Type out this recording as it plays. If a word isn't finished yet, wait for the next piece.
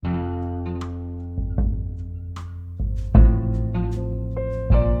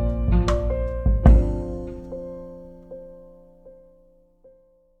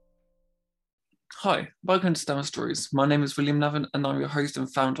Hi, welcome to Stammer Stories. My name is William Nevin and I'm your host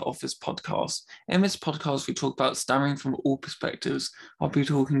and founder of this podcast. In this podcast, we talk about stammering from all perspectives. I'll be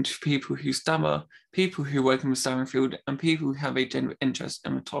talking to people who stammer, people who work in the stammering field, and people who have a genuine interest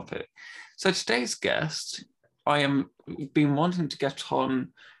in the topic. So today's guest, I am been wanting to get on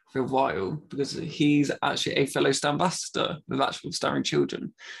for a while because he's actually a fellow STAM ambassador with actual stammering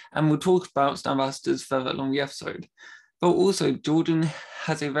children. And we'll talk about STAM ambassadors further along the episode. But also, Jordan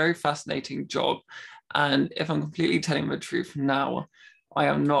has a very fascinating job. And if I'm completely telling the truth now, I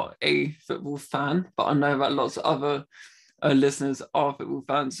am not a football fan, but I know that lots of other listeners are football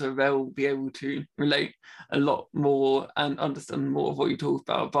fans, so they'll be able to relate a lot more and understand more of what you talk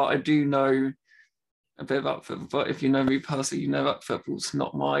about. But I do know a bit about football. But if you know me personally, you know that football's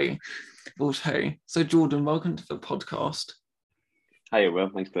not my forte. So, Jordan, welcome to the podcast. Hi, Will.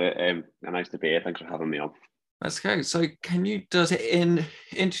 Thanks for nice to be here. Thanks for having me on. Let's go. So can you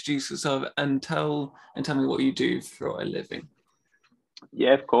introduce yourself and tell me what you do for a living?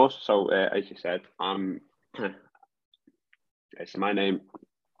 Yeah, of course. So as you said, so my name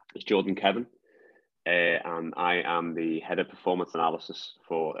is Jordan Kevin, and I am the head of performance analysis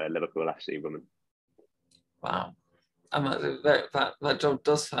for Liverpool FC Women. Wow. And that job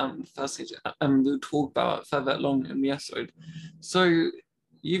does sound fascinating, and we'll talk about it further along in the episode. So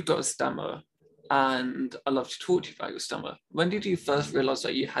you've got a stammer, and I'd love to talk to you about your stammer. When did you first realise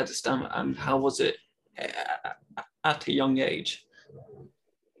that you had a stammer, and how was it at a young age?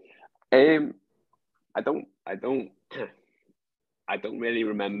 I don't really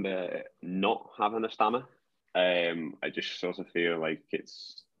remember not having a stammer. I just sort of feel like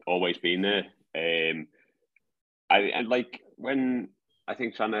it's always been there. I like when I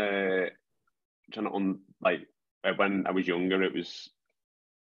think when I was younger,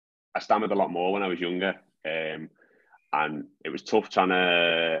 I stammered a lot more when I was younger, and it was tough trying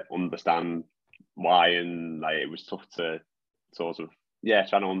to understand why, and like it was tough to sort of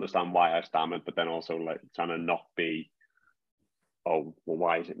trying to understand why I stammered, but then also like trying to not be, oh well,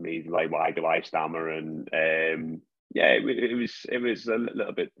 why is it me? Like why do I stammer? And it was a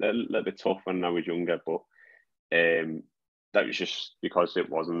little bit tough when I was younger, but that was just because it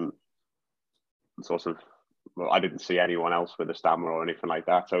wasn't sort of. Well, I didn't see anyone else with a stammer or anything like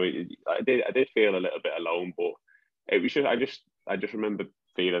that, so I did feel a little bit alone. But it was just I just remember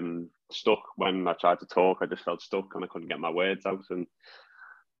feeling stuck when I tried to talk. I just felt stuck and I couldn't get my words out, and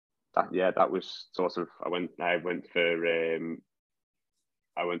that was sort of I went to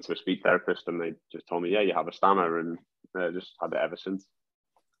a speech therapist and they just told me, yeah, you have a stammer, and I just had it ever since.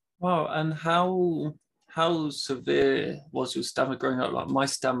 Wow, and how severe was your stammer growing up? Like my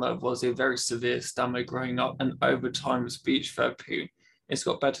stammer was a very severe stammer growing up, and over time with speech therapy, it's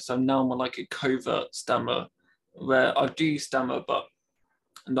got better. So now I'm on like a covert stammer where I do stammer, but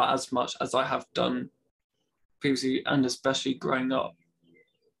not as much as I have done previously, and especially growing up.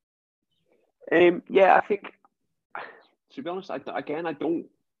 Yeah, I think to be honest, I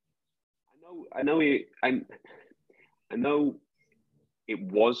know it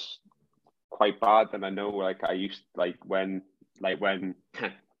was quite bad, and I know like I used like when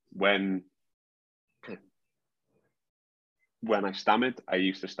when I stammered, I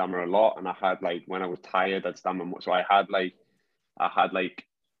used to stammer a lot, and I had like when I was tired, I'd stammer more. So I had like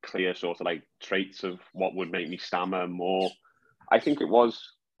clear sort of like traits of what would make me stammer more. I think it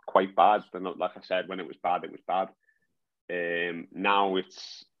was quite bad, but not, like I said, when it was bad, it was bad. Now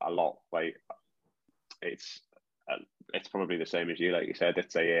it's a lot like it's probably the same as you, like you said.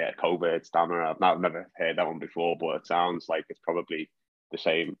 It's a covert stammer. I've never heard that one before, but it sounds like it's probably the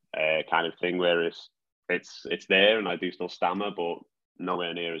same kind of thing. Whereas it's there, and I do still stammer, but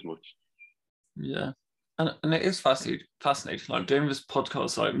nowhere near as much. Yeah. And it is fascinating. Like doing this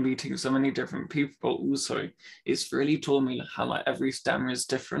podcast, like meeting so many different people, but also it's really taught me how like every stammer is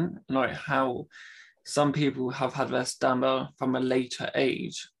different, and like how some people have had their stammer from a later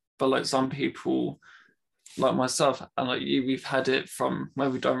age, but like some people, like myself and like you, we've had it from where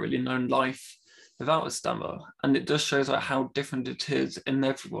we don't really know life without a stammer, and it just shows like how different it is in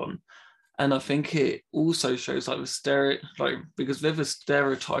everyone. And I think it also shows like because with a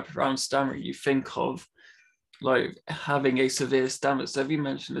stereotype around stammer, you think of like having a severe stammer. So if you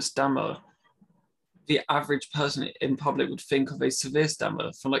mention a stammer, the average person in public would think of a severe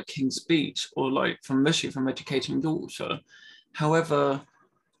stammer from like King's Speech or like from Mushy from Educating Yorkshire. However,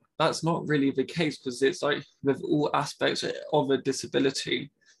 that's not really the case because it's like with all aspects of a disability,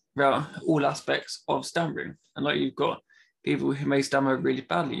 there are all aspects of stammering. And like you've got people who may stammer really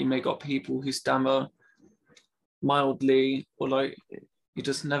badly, you may got people who stammer mildly, or like you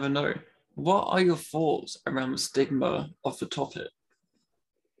just never know. What are your thoughts around the stigma of the topic?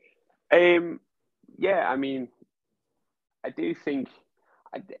 yeah, I mean, I do think,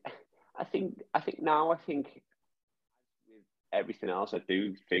 I, I think now, I think with everything else, I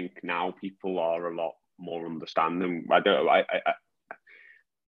do think now people are a lot more understanding.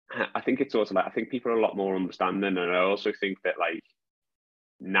 I think it's also like, I think people are a lot more understanding, and I also think that like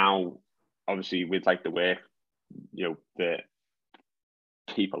now, obviously with like the work, the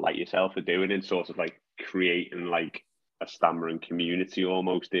people like yourself are doing in sort of like creating like a stammering community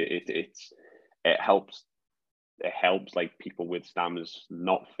almost. It helps like people with stammers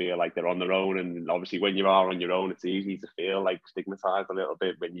not feel like they're on their own. And obviously when you are on your own, it's easy to feel like stigmatized a little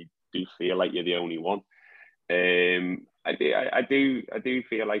bit when you do feel like you're the only one. I do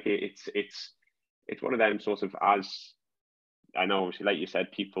feel like it's one of them sort of, as I know, obviously, like you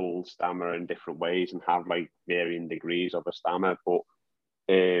said, people stammer in different ways and have like varying degrees of a stammer. But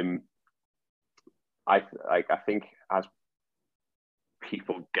um, I think as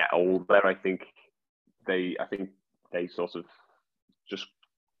people get older, I think they sort of just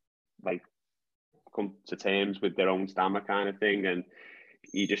like come to terms with their own stammer kind of thing, and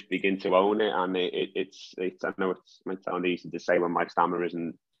you just begin to own it. And it's I know it might sound easy to say when my stammer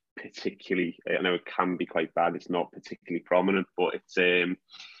isn't particularly, I know it can be quite bad, it's not particularly prominent, but it's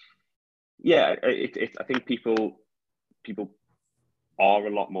yeah, I think people are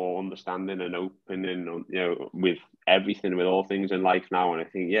a lot more understanding and open, and with everything, with all things in life now. And I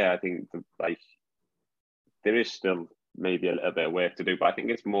think like there is still maybe a little bit of work to do, but I think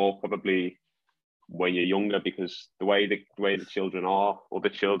it's more probably when you're younger, because the way the children are, or the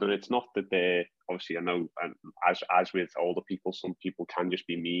children, it's not that they're, obviously, I know, and as with older people, some people can just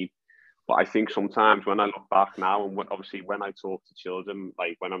be mean. But I think sometimes when I look back now, and obviously when I talk to children,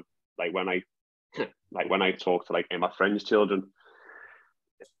 like when I like when I talk to like my friends' children,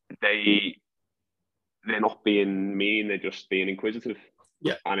 they they're not being mean, they're just being inquisitive.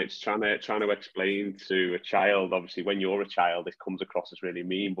 Yeah. And it's trying to explain to a child, obviously when you're a child it comes across as really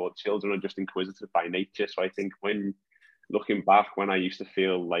mean, but children are just inquisitive by nature. So I think when looking back, when I used to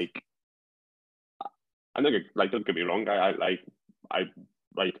feel like, I think, like, don't get me wrong, I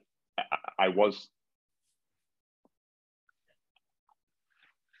like I was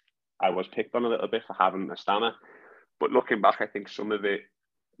picked on a little bit for having a stammer, but looking back, I think some of it,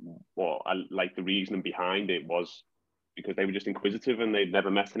 well, I like the reasoning behind it was because they were just inquisitive and they'd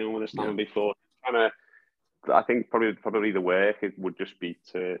never met anyone with a stammer before. I think probably the work it would just be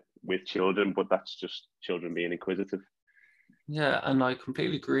with children, but that's just children being inquisitive. Yeah, and I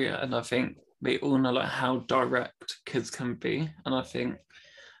completely agree. And I think we all know like how direct kids can be. And I think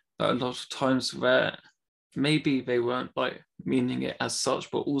that a lot of times where maybe they weren't like meaning it as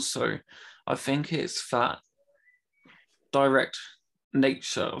such, but also I think it's that direct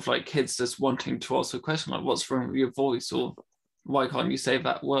nature of like kids just wanting to ask a question like, what's wrong with your voice, or why can't you say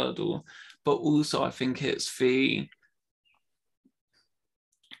that word? Or but also I think it's the,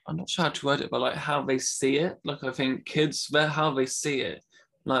 I'm not sure how to word it, but like how they see it. Like I think kids, how they see it,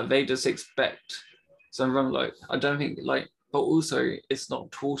 like they just expect something wrong. Like I don't think like, but also it's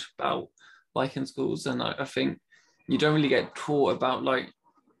not taught about like in schools, and I think you don't really get taught about like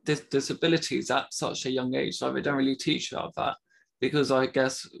disabilities at such a young age. Like they don't really teach you about that because I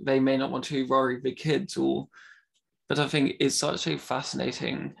guess they may not want to worry the kids, or. But I think it's such a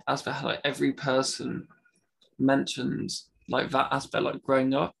fascinating aspect how like every person mentions like that aspect, like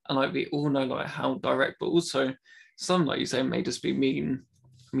growing up, and like we all know like how direct, but also some, like you say, may just be mean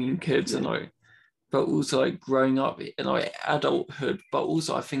kids, and like, but also like growing up in like adulthood. But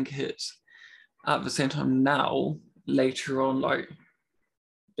also I think it's at the same time now, later on, like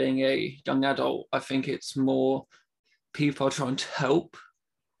being a young adult, I think it's more people are trying to help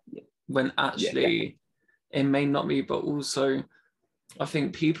when actually it may not be. But also I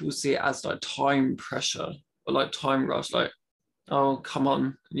think people see it as like time pressure or like time rush, like, oh, come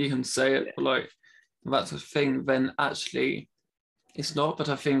on, you can say it, but like that's a thing, then actually it's not. But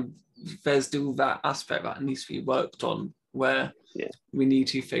I think there's still that aspect that needs to be worked on where we need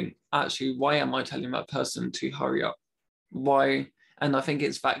to think, actually, why am I telling that person to hurry up? Why? And I think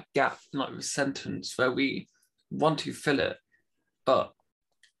it's that gap, like the sentence where we want to fill it, but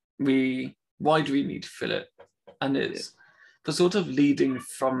why do we need to fill it? And it's the sort of leading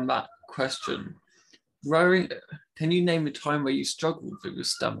from that question. Growing, can you name a time where you struggled with your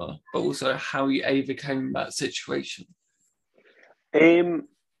stammer, but also how you overcame that situation? I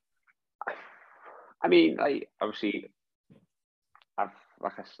mean, like, obviously, I've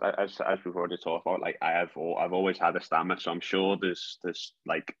like as we've already talked about, like I've always had a stammer, so I'm sure there's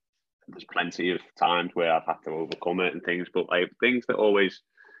plenty of times where I've had to overcome it and things, but like things that always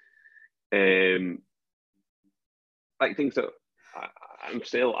like things that I'm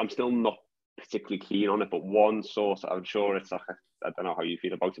still not particularly keen on it, but one source, I'm sure it's like, I don't know how you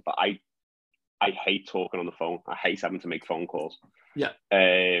feel about it, but I hate talking on the phone. I hate having to make phone calls. Yeah.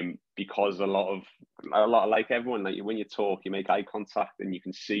 Because a lot of like everyone, like when you talk, you make eye contact and you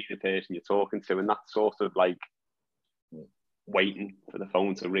can see the person you're talking to, and that's sort of like waiting for the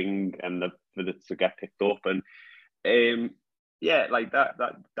phone to ring and for it to get picked up. And yeah, like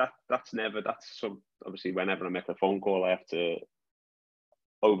that's some, obviously whenever I make a phone call, I have to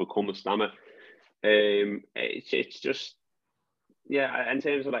overcome a stammer. It's just, yeah, in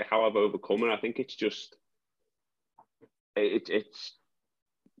terms of like how I've overcome it, I think it's just it's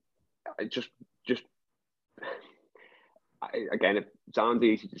just again, it sounds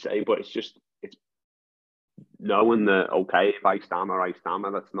easy to say, but it's knowing that, okay, if I stammer, I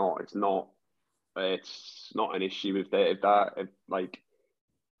stammer. It's not an issue if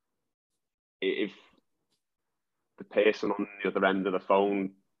the person on the other end of the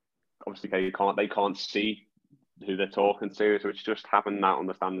phone, obviously they can't see who they're talking to, so it's just having that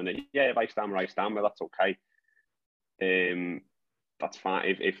understanding that, yeah, if I stammer, I stammer. That's okay. That's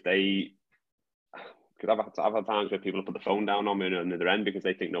fine. If they, because I've had times where people put the phone down on me on the other end because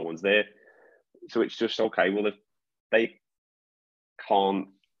they think no one's there. So it's just okay. Well, if they can't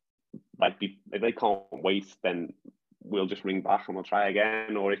if they can't wait, then we'll just ring back and we'll try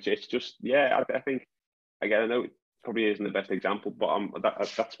again. Or it's just, yeah. I think, again, I know it probably isn't the best example, but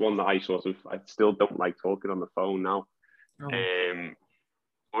that's one that I still don't like talking on the phone now. Oh.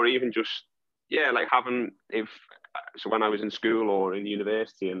 Or even just, yeah, like so when I was in school or in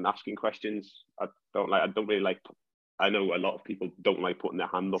university and asking questions, I don't really like. I know a lot of people don't like putting their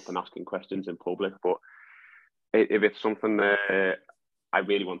hand up and asking questions in public, but if it's something that I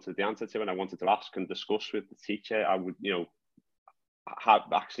really wanted the answer to and I wanted to ask and discuss with the teacher, I would, have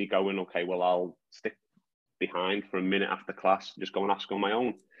actually going, okay, well, I'll stick behind for a minute after class, just go and ask on my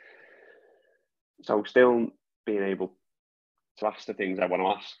own. So still being able to ask the things I want to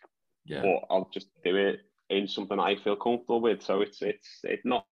ask, but I'll just do it in something I feel comfortable with. So it's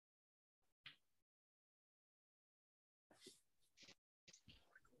not.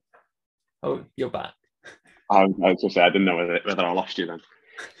 Oh, you're back. I was just say I didn't know whether I lost you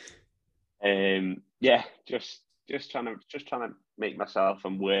then. Yeah, just trying to make myself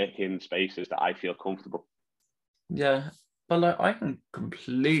and work in spaces that I feel comfortable. Yeah, but like I can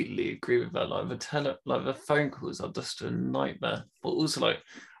completely agree with that. Like the phone calls are just a nightmare. But also, like,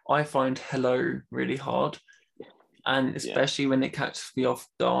 I find hello really hard, and especially when it catches me off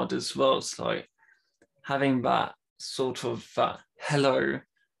guard as well. It's like having that sort of that hello,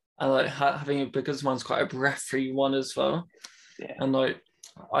 and like having it, because mine's quite a breathy one as well. Yeah. And like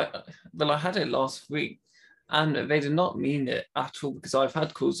I had it last week, and they did not mean it at all, because I've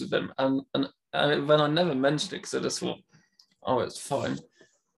had calls with them, and then I never mentioned it because I just thought, oh, it's fine.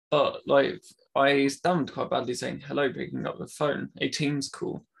 But like I stammered quite badly saying hello, picking up the phone, a Teams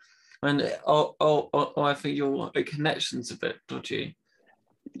call, and I think your connection's a bit dodgy.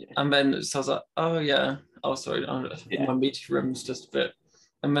 Yeah. And then so I was like, oh yeah, oh sorry, my meeting room's just a bit.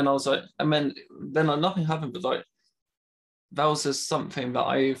 And then I was like, and then like, nothing happened, but like that was just something that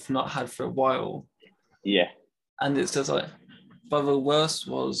I've not had for a while. Yeah. And it's just like, but the worst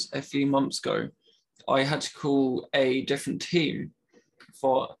was a few months ago, I had to call a different team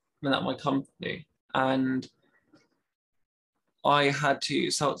at my company, and I had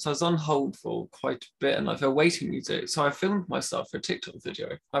to, so I was on hold for quite a bit, and I've waiting music. So I filmed myself for a TikTok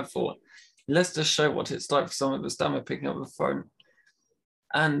video. I thought, let's just show what it's like for someone with a stammer picking up the phone.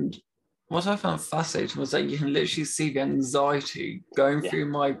 And what I found fascinating was that you can literally see the anxiety going through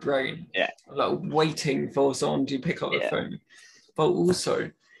my brain, like waiting for someone to pick up the phone. But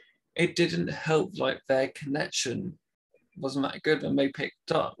also, it didn't help, like their connection wasn't that good when they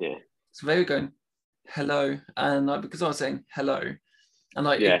picked up. Yeah. So they were going, hello. And like, because I was saying hello, and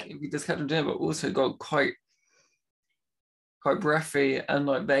like it just kept on doing it, but also got quite breathy, and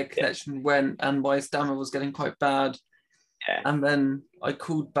like their connection went, and my stammer was getting quite bad. Yeah. And then I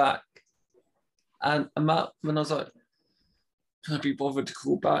called back, and Matt, when I was like, can I be bothered to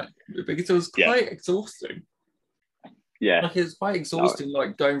call back? Because it was quite exhausting. Yeah. Like it was quite exhausting,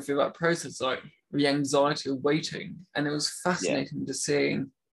 like going through that process, like the anxiety of waiting. And it was fascinating to see,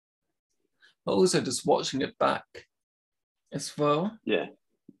 but also just watching it back as well. Yeah.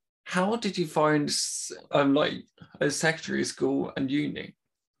 How did you find like a secondary school and uni?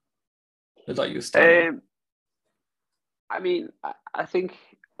 Like your stammer? I mean, I think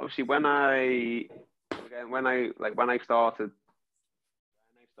obviously when I started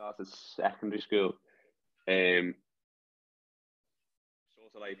secondary school, sort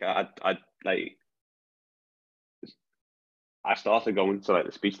of like I like I started going to like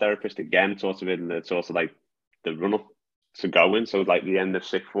the speech therapist again, sort of in the sort of like the run up to going, so like the end of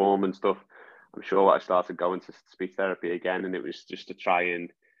sixth form and stuff. I'm sure I started going to speech therapy again, and it was just to try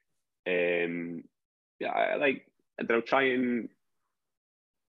and like I don't know, try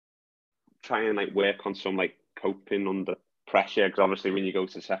and like work on some like coping under pressure, because obviously when you go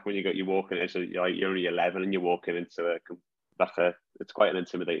to second, you're walking, so you're only 11 and you're walking into it's quite an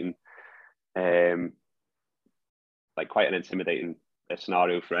intimidating quite an intimidating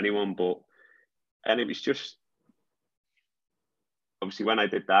scenario for anyone. And it was just, obviously when I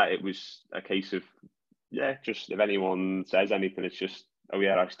did that, it was a case of, just if anyone says anything, it's just, oh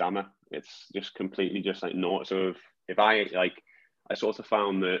yeah, I stammer. It's just completely just like not. So if I sort of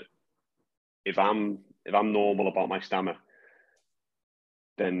found that if I'm normal about my stammer,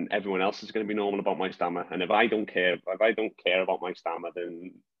 then everyone else is going to be normal about my stammer. And if I don't care about my stammer,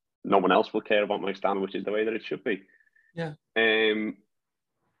 then no one else will care about my stammer, which is the way that it should be. Yeah. And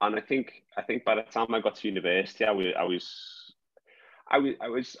I think by the time I got to university, I was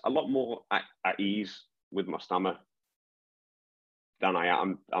a lot more at ease with my stammer than I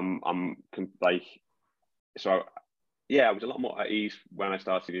am. I was a lot more at ease when I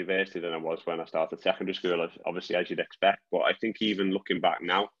started university than I was when I started secondary school, obviously, as you'd expect. But I think even looking back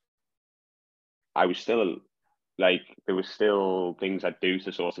now, I was still there was still things I'd do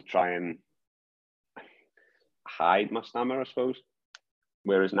to sort of try and hide my stammer, I suppose.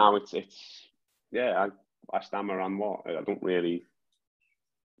 Whereas now it's I stammer and what? I don't really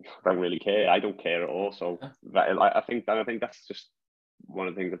care. I don't care at all. So I think that's just one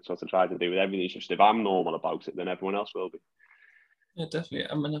of the things I sort of try to do with everything. It's just if I'm normal about it, then everyone else will be. Yeah, definitely.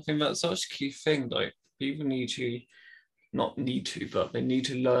 I mean, I think that's such a key thing. Like, people but they need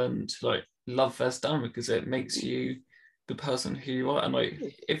to learn to like love their stammer, because it makes you the person who you are. And like,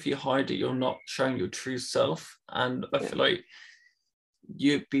 if you hide it, you're not showing your true self. And I feel like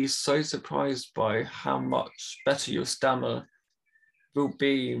you'd be so surprised by how much better your stammer will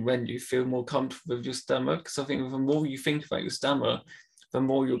be when you feel more comfortable with your stammer. Because I think the more you think about your stammer, the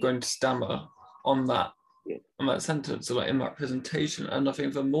more you're going to stammer on that sentence, or like in that presentation. And I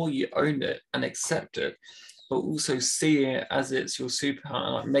think the more you own it and accept it, but also see it as it's your superpower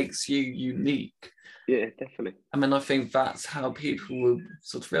and like makes you unique. Yeah, definitely. I mean, I think that's how people will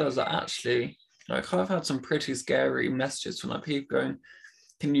sort of realize that actually, like, I've had some pretty scary messages from like people going,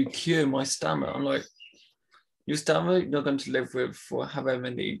 "Can you cure my stammer?" I'm like, your stammer you're going to live with for however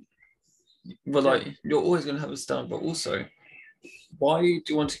many. Well, like, you're always going to have a stammer, but also, why do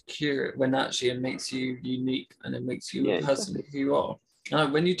you want to cure it when actually it makes you unique and it makes you the person who you are?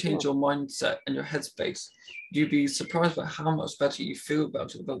 And when you change your mindset and your headspace, you'd be surprised by how much better you feel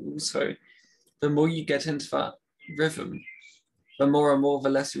about it. But also, the more you get into that rhythm, the more and more, the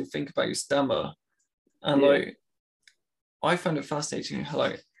less you'll think about your stammer. And like, I find it fascinating how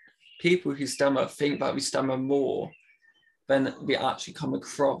like people who stammer think that we stammer more than we actually come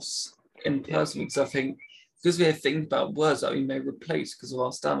across in person. Because I think, because we think about words that we may replace because of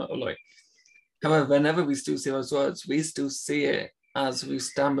our stammer, or like, however, whenever we still see those words, we still see it as we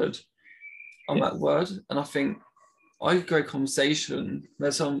stammered on that word. And I think I could go a conversation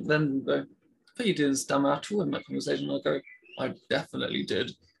where someone then go, "But you didn't stammer at all in that conversation." I go, "I definitely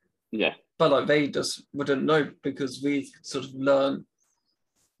did." Yeah. But like, they just wouldn't know, because we've sort of learned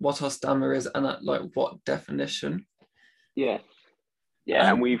what our stammer is and at like what definition. Yeah.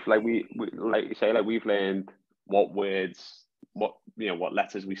 And we've like we like you say, like we've learned what words, what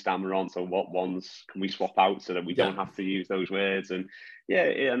letters we stammer on, so what ones can we swap out so that we don't have to use those words. And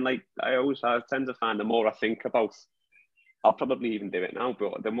and like I tend to find the more I think about, I'll probably even do it now,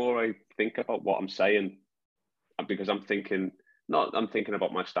 but the more I think about what I'm saying, because I'm thinking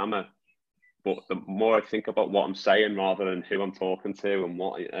about my stammer, but the more I think about what I'm saying rather than who I'm talking to and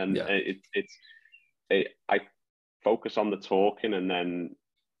what, and I focus on the talking, and then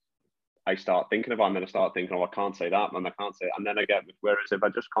I start thinking about it, and then I start thinking, oh, I can't say that, and I can't say it. And then I get, whereas if I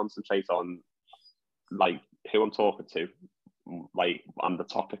just concentrate on like who I'm talking to, like, and the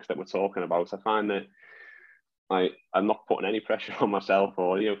topics that we're talking about, I find that I'm not putting any pressure on myself.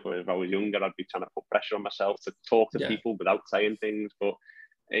 Or if I was younger, I'd be trying to put pressure on myself to talk to people without saying things. But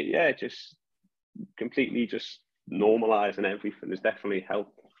just completely just normalizing everything has definitely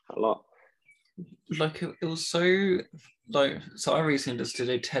helped a lot. Like, it was so like, so I recently just did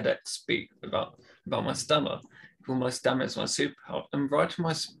a TEDx speak about my stammer. Called "My Stammer Is My Superpower." And right in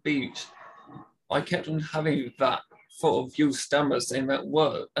my speech, I kept on having that thought of you stammer saying that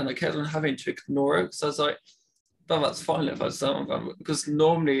word, and I kept on having to ignore it, because I was like, "Well, that's fine if I stammer," because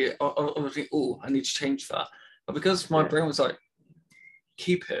normally I would think, "Oh, I need to change that," but because my brain was like,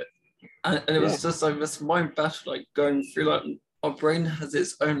 "Keep it," And it was just like this mind battle, like going through, like our brain has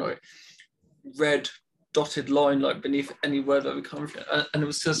its own like red dotted line like beneath any word that we come from, and it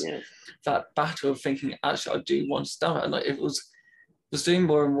was just that battle of thinking, actually I do want to stammer, and like it was doing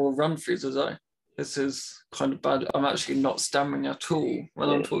more and more run throughs. I was like, this is kind of bad, I'm actually not stammering at all when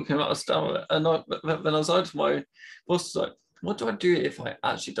I'm talking about a stammer. And when I was out to my boss, was like, what do I do if I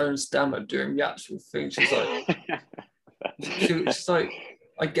actually don't stammer during the actual thing? She's like, she's like,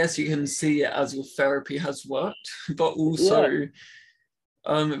 I guess you can see it as your therapy has worked, but also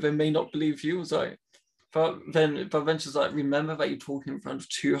they may not believe you. I was like, but then she's like, remember that you're talking in front of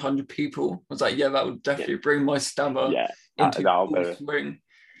 200 people. I was like, yeah, that would definitely bring my stammer into full swing.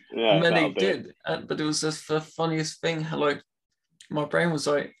 And then they did. But it was just the funniest thing how like my brain was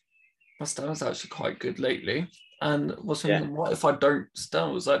like, my stammer's actually quite good lately. And was thinking, what if I don't stammer?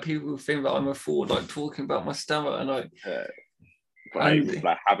 It was like people think that I'm a fraud, like talking about my stammer, and I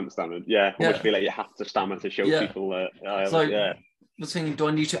I haven't stammered. I almost feel like you have to stammer to show people that. So I was thinking, do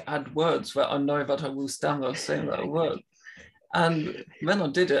I need to add words where I know that I will stammer saying that word? And when I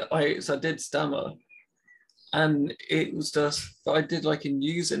did it, I did stammer, and it was just I did like a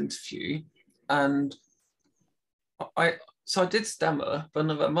news interview, and I did stammer, but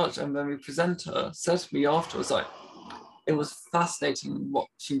not that much. And then the presenter said to me afterwards, like, it was fascinating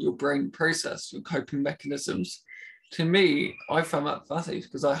watching your brain process your coping mechanisms. To me, I found that fascinating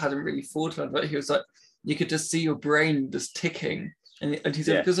because I hadn't really thought about it. He was like, you could just see your brain just ticking. And he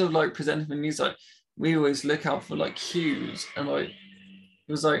said, because of like presenting the news, like, we always look out for like cues. And like,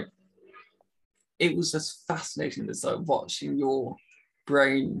 it was just fascinating, just like watching your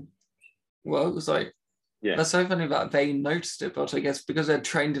brain. Well, it was like, that's so funny that they noticed it, but I guess because they're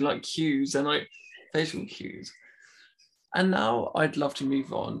trained in like cues and like facial cues. And now I'd love to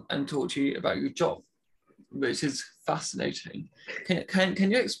move on and talk to you about your job, which is fascinating.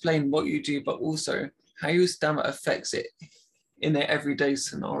 Can you explain what you do, but also how your stammer affects it in an everyday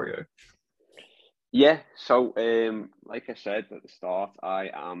scenario? So like I said at the start,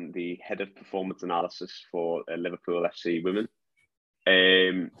 I am the head of performance analysis for Liverpool FC Women.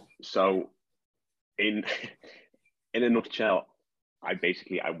 So in a nutshell, I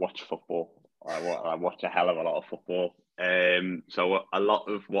watch football. I watch a hell of a lot of football. So a lot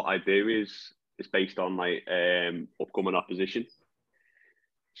of what I do is based on like upcoming opposition.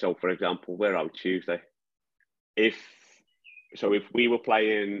 So for example, we're out Tuesday. If we were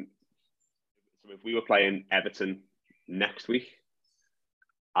playing Everton next week,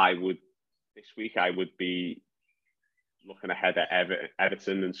 this week I would be looking ahead at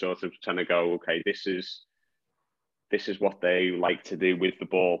Everton and sort of trying to go, okay, this is what they like to do with the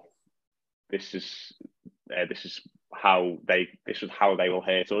ball. This is how they will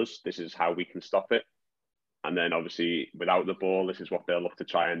hurt us. This is how we can stop it. And then obviously without the ball, this is what they'll look to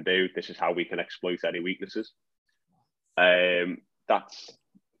try and do. This is how we can exploit any weaknesses. That's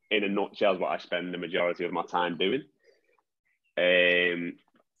in a nutshell what I spend the majority of my time doing.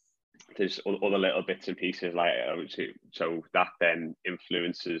 There's other little bits and pieces like so that then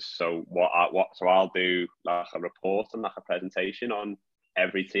influences. So I'll do like a report and like a presentation on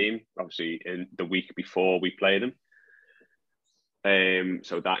every team, obviously in the week before we play them.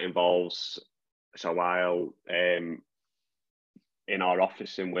 So that involves. So I'll in our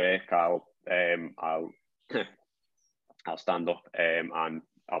office in work, I'll stand up and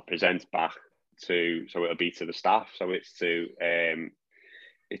I'll present back to. So it'll be to the staff. So it's to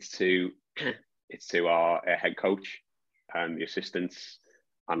our head coach and the assistants,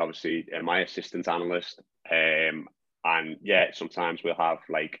 and obviously my assistant analyst. And sometimes we'll have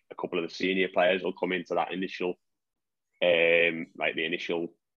like a couple of the senior players will come into that initial, like the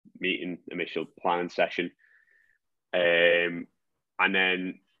initial meeting, initial planning session. And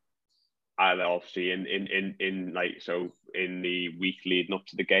then I'll obviously in the week leading up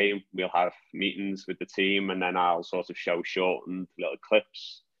to the game, we'll have meetings with the team, and then I'll sort of show shortened little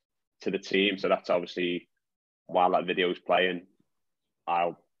clips to the team. So that's obviously while that video is playing,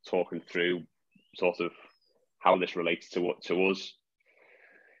 I'll talk them through sort of how this relates to us.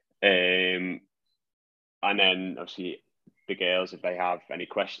 And then obviously the girls, if they have any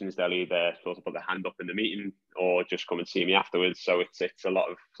questions, they'll either sort of put their hand up in the meeting or just come and see me afterwards. So it's a lot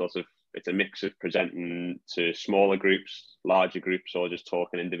of sort of, it's a mix of presenting to smaller groups, larger groups, or just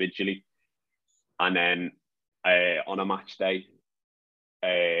talking individually. And then on a match day,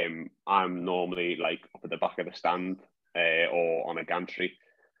 I'm normally like up at the back of the stand or on a gantry,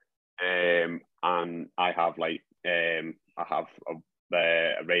 and I have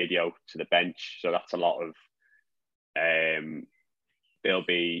a radio to the bench, so that's a lot of there'll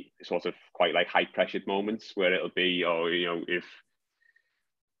be sort of quite like high pressured moments where it'll be, if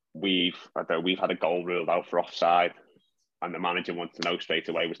we've had a goal ruled out for offside, and the manager wants to know straight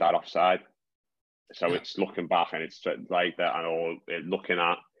away, was that offside? So it's looking back and it's like that, or looking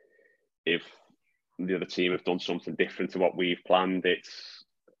at if the other team have done something different to what we've planned. It's,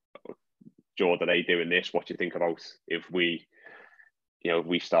 Jordan, are they doing this? What do you think about if we, if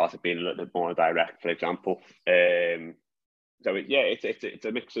we started being a little bit more direct, for example? It's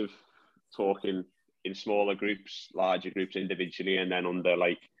a mix of talking in smaller groups, larger groups individually, and then under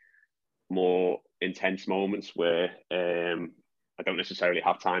like more intense moments where I don't necessarily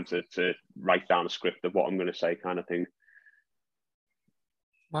have time to write down a script of what I'm going to say, kind of thing.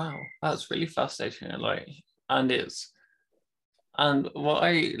 Wow, that's really fascinating. And what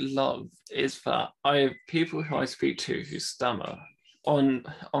I love is that I have people who I speak to who stammer on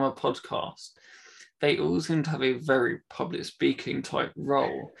a podcast. They all seem to have a very public speaking type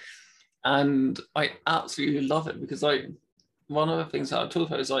role, and I absolutely love it because one of the things that I talk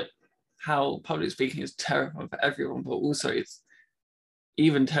about is like how public speaking is terrifying for everyone, but also it's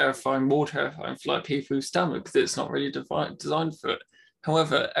even more terrifying for like people who stammer because it's not really designed for it.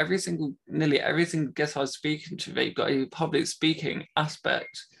 However, nearly every single guest I was speaking to, they've got a public speaking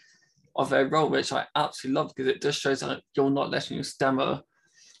aspect of their role, which I absolutely love because it just shows that you're not letting your stammer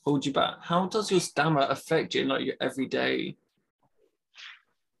hold you back. How does your stammer affect you in like your everyday?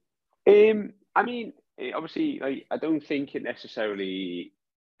 I mean, obviously, like, I don't think it necessarily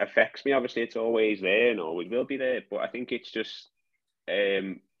affects me. Obviously, it's always there and always will be there. But I think it's just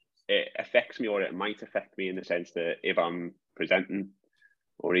it affects me, or it might affect me in the sense that if I'm presenting,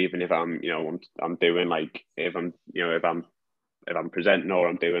 or even if I'm doing like if I'm presenting, or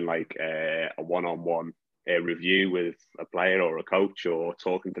I'm doing like a one-on-one review with a player or a coach, or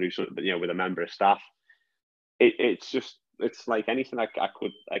talking through something with a member of staff. It's like anything. I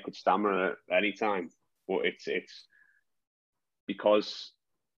could stammer at any time, but it's because,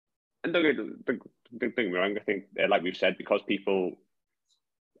 and don't get me wrong, I think like we've said, because people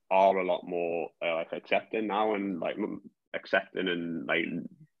are a lot more like accepting now, and like accepting and like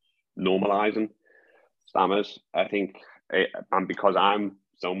normalizing stammers. I think, and because I'm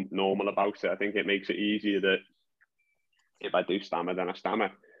so normal about it, I think it makes it easier that if I do stammer, then I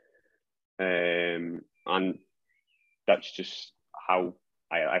stammer, and that's just how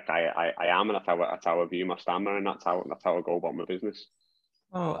I am, and that's how I view my stammer, and that's how I go about my business.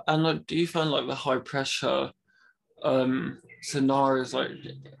 Oh, and like, do you find like the high pressure scenarios, like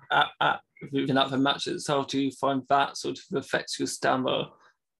even at the match itself, do you find that sort of affects your stammer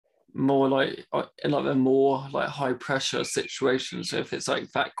more like in like the more like high pressure situations? So if it's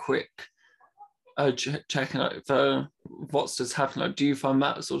like that quick checking out what's just happening, like do you find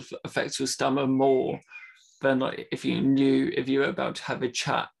that sort of affects your stammer more than like if you were about to have a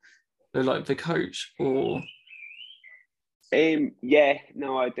chat with like the coach? Or yeah,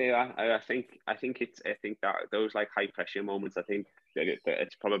 no, I do. I think that those like high pressure moments, I think that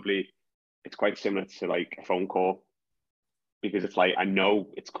it's quite similar to like a phone call, because it's like I know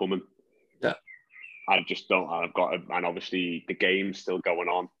it's coming. Yeah. I just don't. And obviously the game's still going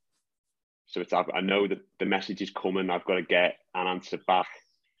on, so I know that the message is coming. I've got to get an answer back,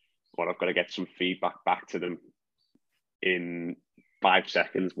 or I've got to get some feedback back to them in 5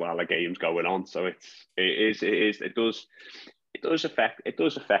 seconds while the game's going on. So it does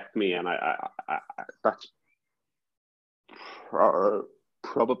affect me, and I that's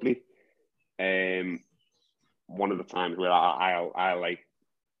probably one of the times where I like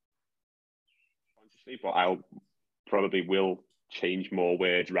consciously, but I'll probably will change more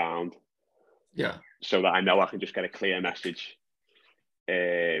words around, yeah, so that I know I can just get a clear message.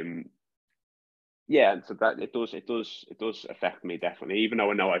 Yeah, and so that it does affect me, definitely. Even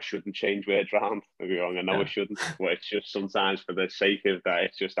though I know I shouldn't change words around, don't be wrong, I know I shouldn't, but it's just sometimes for the sake of that,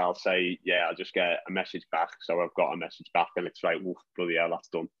 it's just I'll say, yeah, I'll just get a message back. So I've got a message back, and it's like, well, bloody hell, that's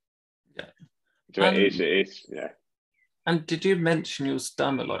done. Yeah. So it is, yeah. And did you mention your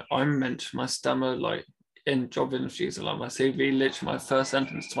stammer? Like I mentioned my stammer like in job interviews, like my CV, literally my first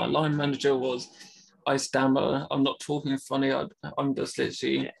sentence to my line manager was, I stammer, I'm not talking funny, I'm just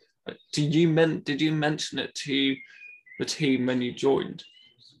literally, Yeah. did you mention it to the team when you joined?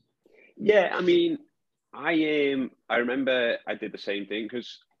 Yeah, I mean, I remember I did the same thing,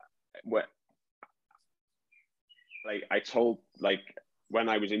 because like I told, like when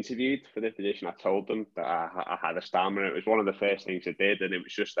I was interviewed for the position, I told them that I had a stammer. It was one of the first things I did, and it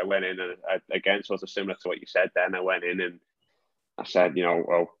was just I went in, and again, sort of similar to what you said. Then I went in and I said,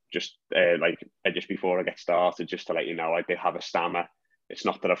 well, just just before I get started, just to let you know, I did have a stammer. It's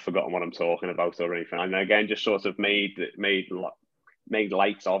not that I've forgotten what I'm talking about or anything. And again, just sort of made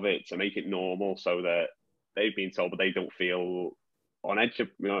light of it to make it normal, so that they've been told, but they don't feel on edge.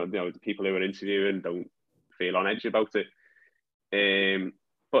 The people who are interviewing don't feel on edge about it.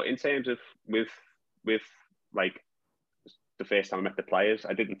 But in terms of with like the first time I met the players,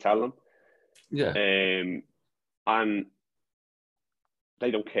 I didn't tell them. Yeah. And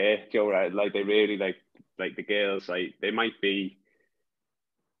they don't care, Joe. Right? Like they really like the girls. Like they might be,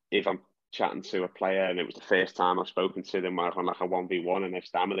 if I'm chatting to a player and it was the first time I've spoken to them on like a 1v1 and they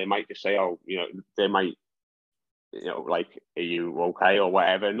stammer, they might just say, "Oh, they might, like, are you okay or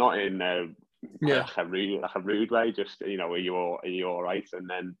whatever?" Not in like a rude way. Just are you all right? And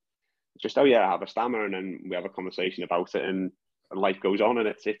then just, "Oh yeah, I have a stammer," and then we have a conversation about it, and life goes on. And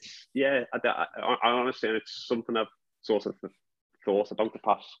it's yeah. I honestly, and it's something I've sort of thought about the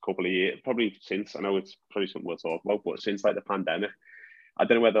past couple of years, probably since, I know it's probably something we'll talk about, but since like the pandemic, I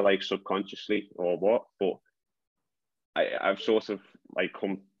don't know whether like subconsciously or what, but I've sort of like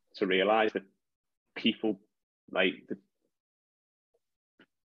come to realize that people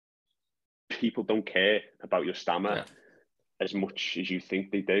people don't care about your stammer as much as you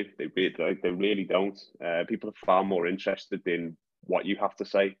think they do. They really don't. People are far more interested in what you have to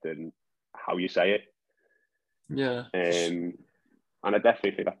say than how you say it. Yeah. And I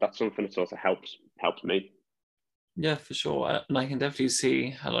definitely think that's something that sort of helps me. Yeah, for sure. And I can definitely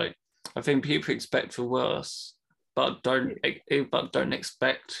see how, like, I think people expect the worst, but don't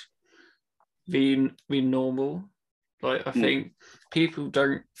expect the normal. Like, I think people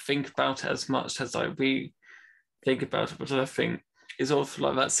don't think about it as much as like we think about it, but I think it's also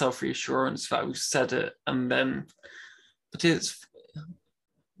like that self-reassurance that we've said it, and then, but it's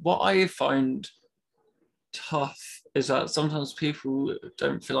what I find tough is that sometimes people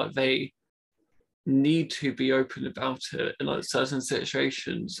don't feel like they need to be open about it in like certain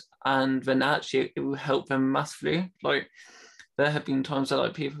situations, and then actually it will help them massively. Like there have been times that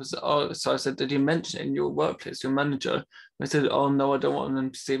like people say, "Oh," so I said, "Did you mention it in your workplace, your manager?" I said, "Oh no, I don't want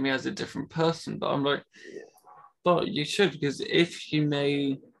them to see me as a different person." But I'm like, but you should, because if you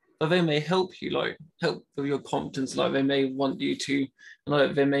may, or they may help you, like help with your confidence, like they may want you to,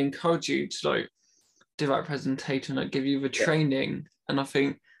 like they may encourage you to like do that presentation, like give you the training. And I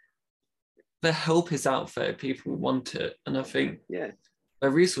think the help is out there, people want it. And I think the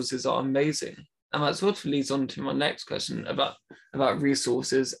resources are amazing. And that sort of leads on to my next question about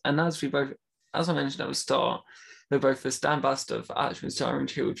resources. And as I mentioned at the start, we're both the ambassador for Action Inspiring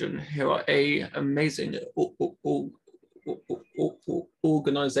Children, who are a amazing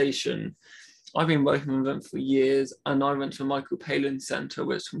organization. I've been working with them for years, and I went to the Michael Palin Center,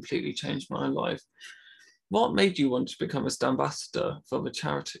 which completely changed my life. What made you want to become a ambassador for the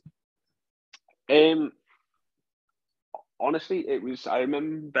charity? Honestly, it was, I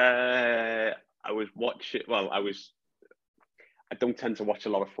remember I was watching, I don't tend to watch a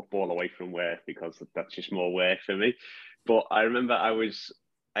lot of football away from work because that's just more work for me. But I remember I was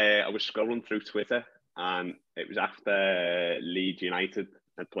scrolling through Twitter, and it was after Leeds United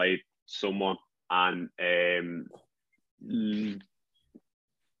had played someone, and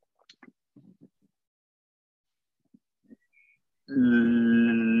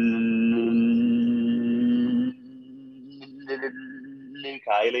Luke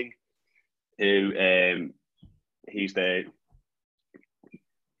Ayling, who he's their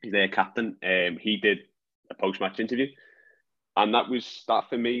captain. He did a post-match interview, and that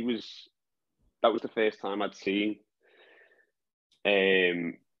for me was the first time I'd seen.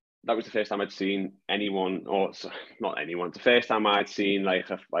 That was the first time I'd seen anyone, or not anyone. The first time I'd seen like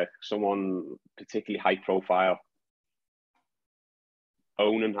someone particularly high profile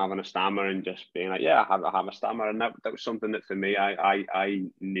owning having a stammer and just being like, "Yeah, I have a stammer," and that was something that for me, I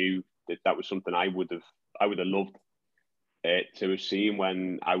knew that was something I would have loved to have seen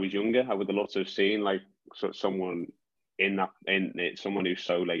when I was younger. I would have loved to have seen like someone someone who's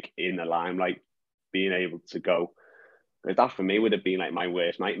so like in the limelight being able to go. That for me would have been like my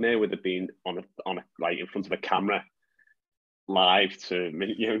worst nightmare. Would have been on a like in front of a camera, live to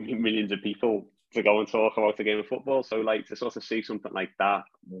millions of people, to go and talk about a game of football. So like to sort of see something like that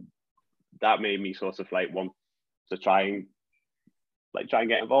made me sort of like want to try and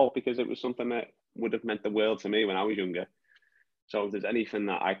get involved, because it was something that would have meant the world to me when I was younger. So if there's anything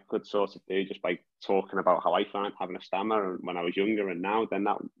that I could sort of do just by talking about how I found having a stammer when I was younger and now, then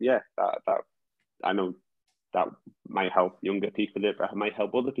that I know that might help younger people. It might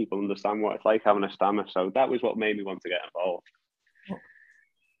help other people understand what it's like having a stammer. So that was what made me want to get involved.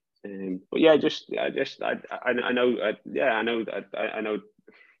 But yeah, I know.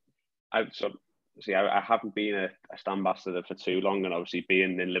 I haven't been a stand ambassador for too long, and obviously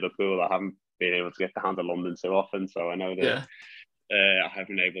being in Liverpool, I haven't been able to get down to London so often. So I know that I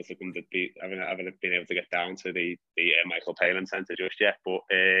haven't been able to come to I haven't been able to get down to the Michael Palin Centre just yet. But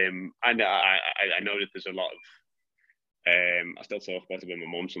I know that there's a lot of I still talk about it with my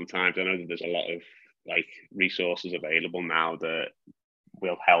mum sometimes. I know that there's a lot of like resources available now that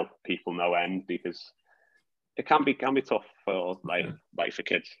will help people no end, because it can be tough for like for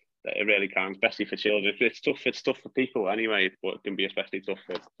kids. It really can, especially for children. It's tough for people anyway, but it can be especially tough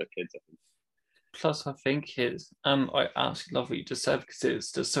for kids, I think. Plus, I think it's, I absolutely love what you just said, because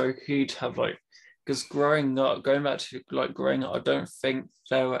it's just so key to have like, because growing up, going back to like growing up, I don't think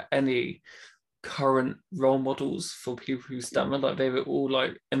there were any current role models for people who stammer. Like they were all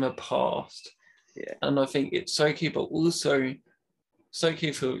like in the past. Yeah. And I think it's so key, but also so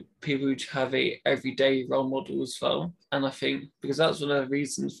key for people who have a everyday role model as well. And I think because that's one of the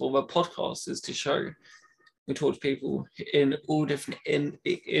reasons for the podcast is to show, we talk to people in all different in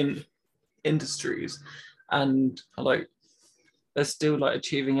industries, and like they're still like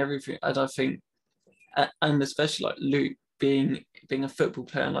achieving everything. And I think, and especially like Luke being a football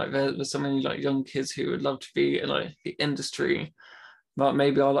player, and like there's so many like young kids who would love to be in like the industry, but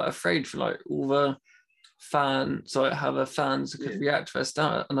maybe are like afraid for like all the fans, like how the fans could react to their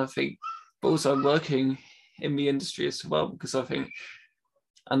start. And I think, but also working in the industry as well, because I think,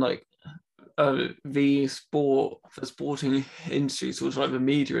 and like the sporting industry, sort of like the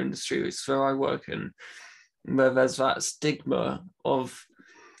media industry, which is where I work in, where there's that stigma of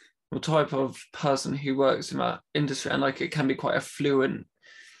the type of person who works in that industry, and like it can be quite a fluent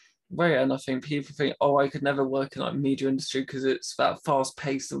way. And I think people think, oh, I could never work in like media industry because it's that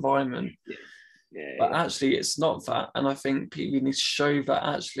fast-paced environment. But actually it's not that. And I think people need to show that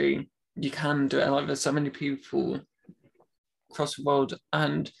actually you can do it. And like there's so many people across the world.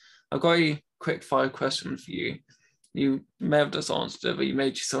 And I've got a quick fire question for you. You may have just answered it, but you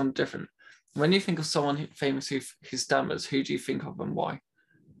made you sound different. When you think of someone famous who stammers, who do you think of and why?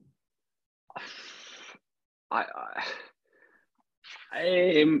 I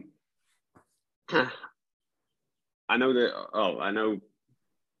know that. Oh, I know.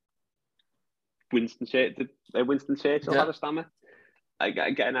 Winston Churchill had a stammer.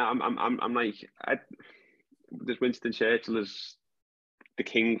 Again, I'm like, there's Winston Churchill as the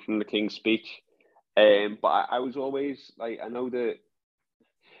king from the King's Speech, but I was always like, I know that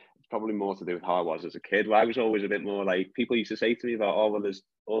it's probably more to do with how I was as a kid. But I was always a bit more like, people used to say to me about, oh well, there's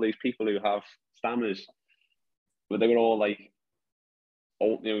all these people who have stammers, but they were all like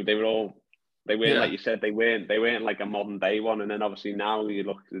old, they weren't like you said, they weren't like a modern day one. And then obviously now you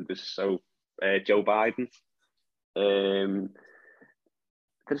look at this, so Joe Biden. Could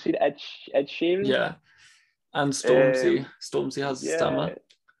I see the Ed Sheeran? Yeah, and Stormzy. Stormzy has a stammer.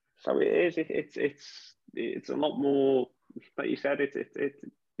 So it is. It's a lot more. Like you said,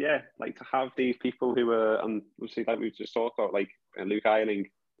 like to have these people who are, and obviously like we just talked about, like Luke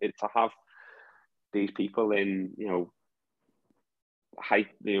Ayling, to have these people in, high,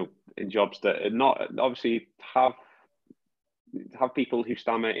 in jobs that are not obviously have people who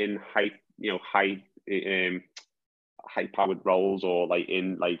stammer in high powered roles, or like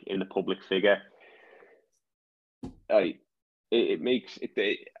in a public figure. It makes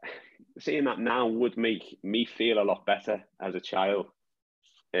it, seeing that now would make me feel a lot better as a child.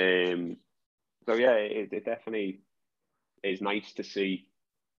 So yeah, it definitely is nice to see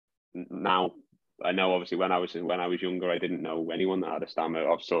now. I know obviously when I was younger, I didn't know anyone that had a stammer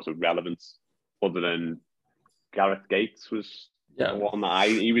of sort of relevance, other than Gareth Gates was the one that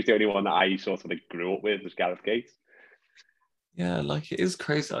he was the only one that I sort of like grew up with, was Gareth Gates. Yeah, like it is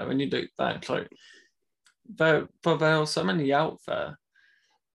crazy. Like when you look back, like there are so many out there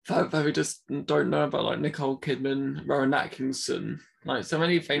that we just don't know about, like Nicole Kidman, Rowan Atkinson, like so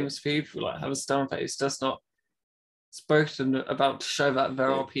many famous people like have a stammer face, just not spoken about, to show that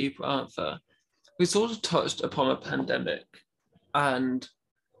there are people out there. We sort of touched upon a pandemic, and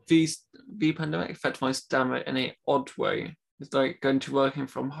the pandemic affected my stammer in an odd way. It's like going to working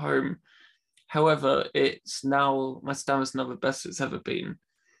from home. However, it's now, my stammer's now the best it's ever been.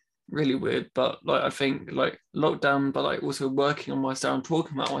 Really weird, but like I think like lockdown, but like also working on my stammer,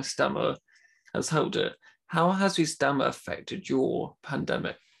 talking about my stammer has helped it. How has your stammer affected your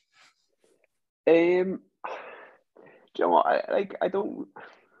pandemic? Do you know what? I don't.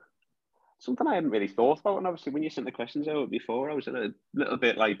 Something I hadn't really thought about, and obviously when you sent the questions out before, I was a little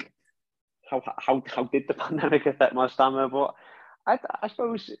bit like, how did the pandemic affect my stammer? But I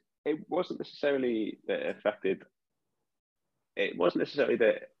suppose it wasn't necessarily that it affected. It wasn't necessarily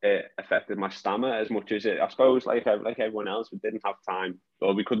that it affected my stammer as much as it, I suppose, like everyone else, we didn't have time,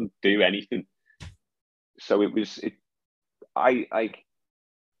 or we couldn't do anything. So it was. I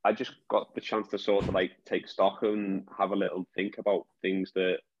I just got the chance to sort of like take stock and have a little think about things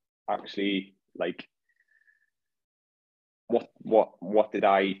that actually like what did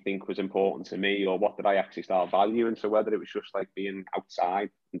I think was important to me, or what did I actually start valuing? So whether it was just like being outside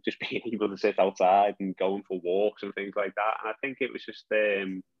and just being able to sit outside and going for walks and things like that. And I think it was just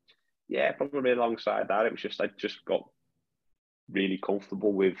yeah, probably alongside that, it was just I just got really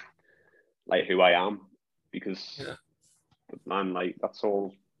comfortable with like who I am, because man, like that's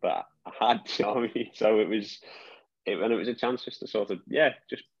all that I had, you know what I mean? So and it was a chance just to sort of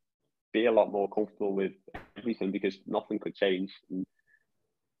just be a lot more comfortable with everything, because nothing could change. And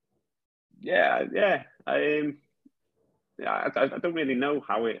I don't really know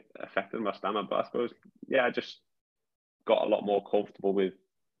how it affected my stamina, but I suppose I just got a lot more comfortable with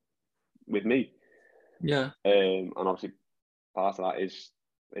me. Yeah. And obviously part of that is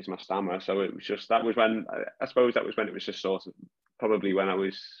my stamina. So it was just, that was when I suppose that was when it was just sort of probably when I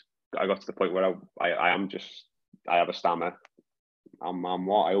got to the point where I have a stamina. I'm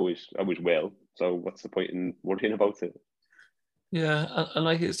what I always will. So what's the point in worrying about it? Yeah, and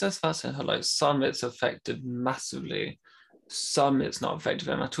like it's just fascinating how like some it's affected massively, some it's not affected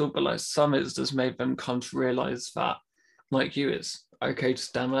them at all, but like some it's just made them come to realize that, like you, it's okay to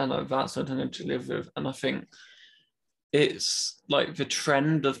stammer, like that's not something to live with. And I think it's like the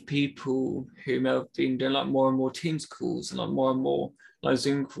trend of people who may have been doing like more and more Teams calls and like more and more like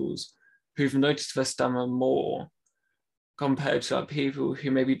Zoom calls, who've noticed their stammer more compared to like people who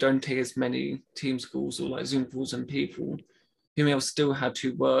maybe don't take as many Teams calls or like Zoom calls, and people who may have still had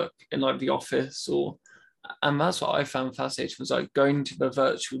to work in like the office. Or and that's what I found fascinating, was like going to the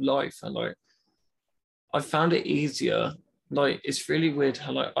virtual life. And like I found it easier. Like it's really weird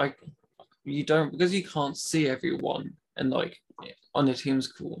how like you don't, because you can't see everyone and like on a Teams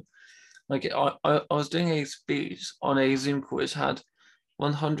call. Like I was doing a speech on a Zoom call which had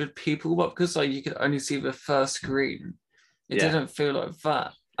 100 people, but because like you could only see the first screen, it didn't feel like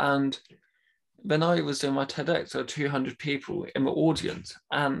that. And when I was doing my TEDx, there were 200 people in the audience,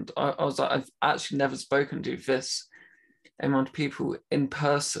 and I was like, I've actually never spoken to this amount of people in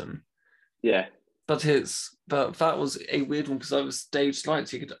person. Yeah. But that was a weird one, because I was stage light,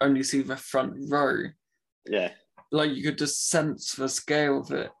 so you could only see the front row. Yeah. Like you could just sense the scale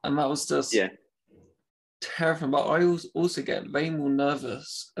of it, and that was just terrifying. But I also get way more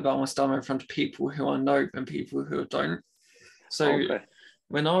nervous about my stamina in front of people who I know than people who I don't. So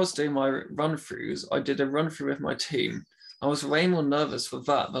when I was doing my run-throughs, I did a run-through with my team. I was way more nervous for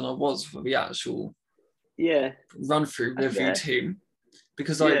that than I was for the actual run-through with the team,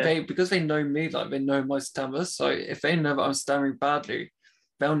 because like they know me, like they know my stamina. So if they know that I'm stammering badly,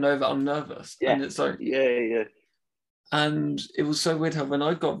 they'll know that I'm nervous. And it's like and it was so weird how when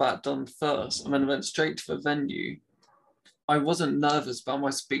I got that done first and then I went straight to the venue, I wasn't nervous about my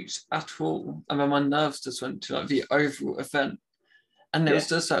speech at all. And then my nerves just went to like the overall event. And it was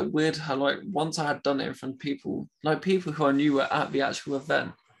just like weird how like once I had done it in front of people, like people who I knew were at the actual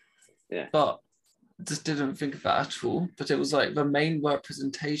event, but just didn't think of that at all. But it was like the main work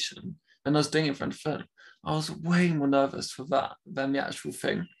presentation, and I was doing it in front of them. I was way more nervous for that than the actual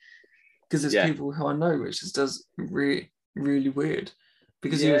thing, because it's people who I know, which is just really, really weird.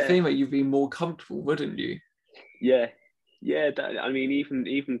 Because you would think that you'd be more comfortable, wouldn't you? That, I mean,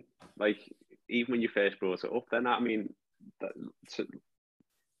 even like even when you first brought it up, then I mean, the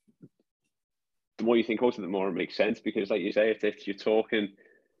more you think about it, the more it makes sense. Because, like you say, if you're talking,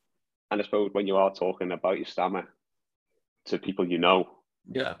 and I suppose when you are talking about your stamina to people you know,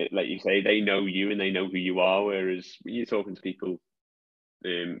 like you say, they know you and they know who you are. Whereas when you're talking to people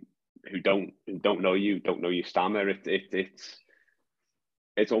who don't know you, don't know your stamina,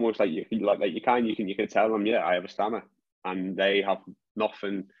 it's almost like you can tell them, I have a stammer, and they have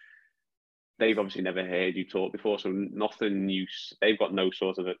nothing. They've obviously never heard you talk before, so nothing they've got no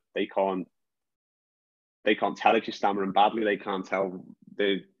sort of they can't tell if you're stammering badly. They can't tell.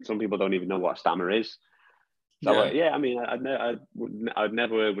 Some people don't even know what a stammer is. So I mean, I'd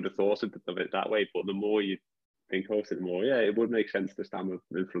never would have thought of it that way. But the more you think about it, the more it would make sense to stammer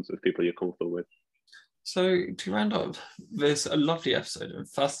in front of people you're comfortable with. So to round up this a lovely episode, a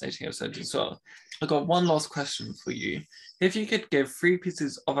fascinating episode as well, I got one last question for you. If you could give 3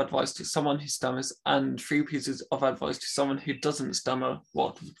 pieces of advice to someone who stammers and 3 pieces of advice to someone who doesn't stammer,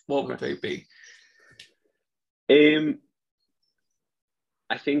 what would they be? I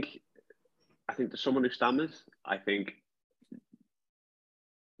think to someone who stammers, I think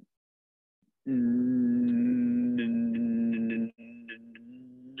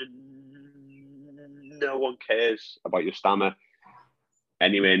no one cares about your stammer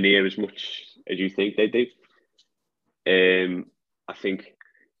anywhere near as much as you think they do. I think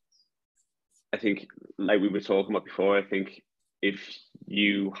I think, like we were talking about before, I think if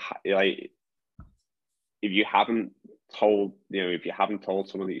you if you haven't told, if you haven't told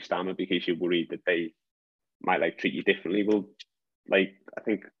someone that you stammer because you're worried that they might like treat you differently, well, like I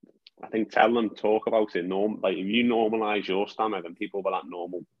think tell them, talk about it. Like if you normalize your stammer, then people will act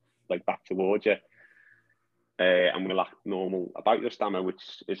normal, like back towards you, and will act normal about your stammer, which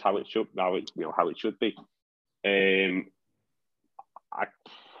is how it should, how it should be.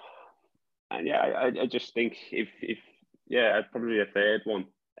 I just think if I'd probably a third one.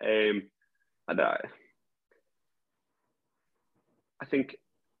 I think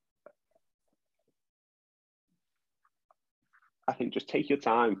just take your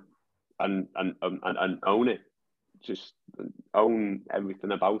time and own it. Just own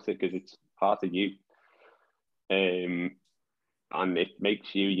everything about it, because it's part of you. And it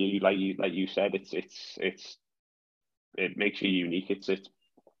makes you like you said, it makes you unique. It's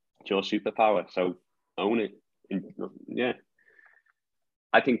your superpower. So own it. And, yeah.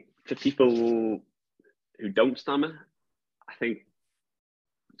 I think for people who don't stammer, I think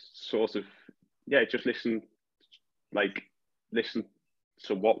sort of, just listen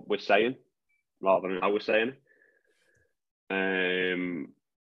to what we're saying rather than how we're saying it.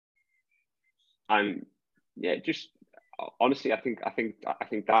 And just honestly, I think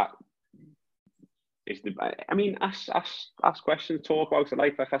that is ask questions, talk about it.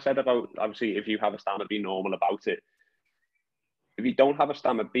 Like I said about, obviously, if you have a stammer, be normal about it. If you don't have a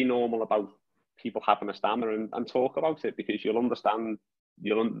stammer, be normal about people having a stammer, and talk about it, because you'll understand.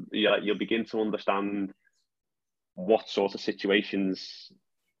 You'll begin to understand what sort of situations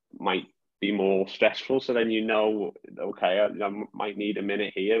might be more stressful. So then okay, I might need a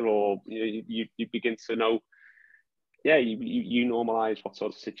minute here, or you begin to know. Yeah, you normalize what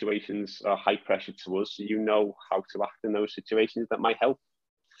sort of situations are high pressure to us, so you know how to act in those situations that might help.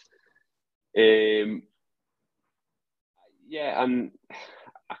 And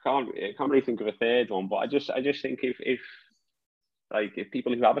I can't really think of a third one, but I just think if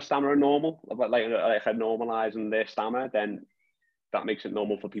people who have a stammer are normal, but like normalizing their stammer, then that makes it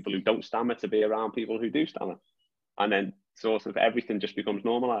normal for people who don't stammer to be around people who do stammer, and then sort of everything just becomes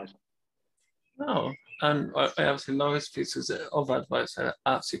normalized. Oh, and I absolutely love his pieces of advice. They're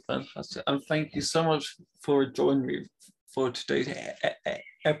absolutely fantastic. And thank you so much for joining me for today's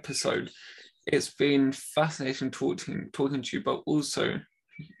episode. It's been fascinating talking to you, but also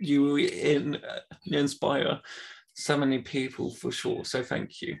you inspire so many people for sure. So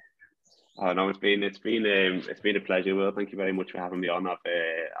thank you. Oh no, it's been a pleasure, Will. Thank you very much for having me on.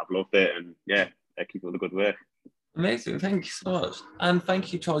 I've loved it, and keep up the good work. Amazing, thank you so much. And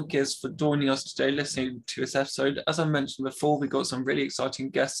thank you to our guests for joining us today, listening to this episode. As I mentioned before, we've got some really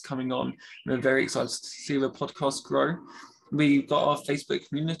exciting guests coming on, and we're very excited to see the podcast grow. We've got our Facebook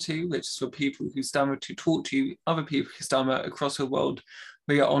community, which is for people who stammer, to talk to other people who stammer across the world.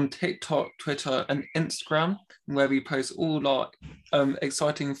 We are on TikTok, Twitter, and Instagram, where we post all our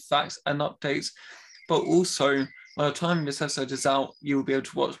exciting facts and updates. But also, by the time this episode is out, you will be able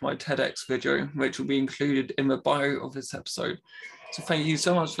to watch my TEDx video, which will be included in the bio of this episode. So thank you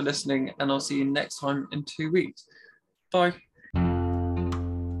so much for listening, and I'll see you next time in 2 weeks. Bye.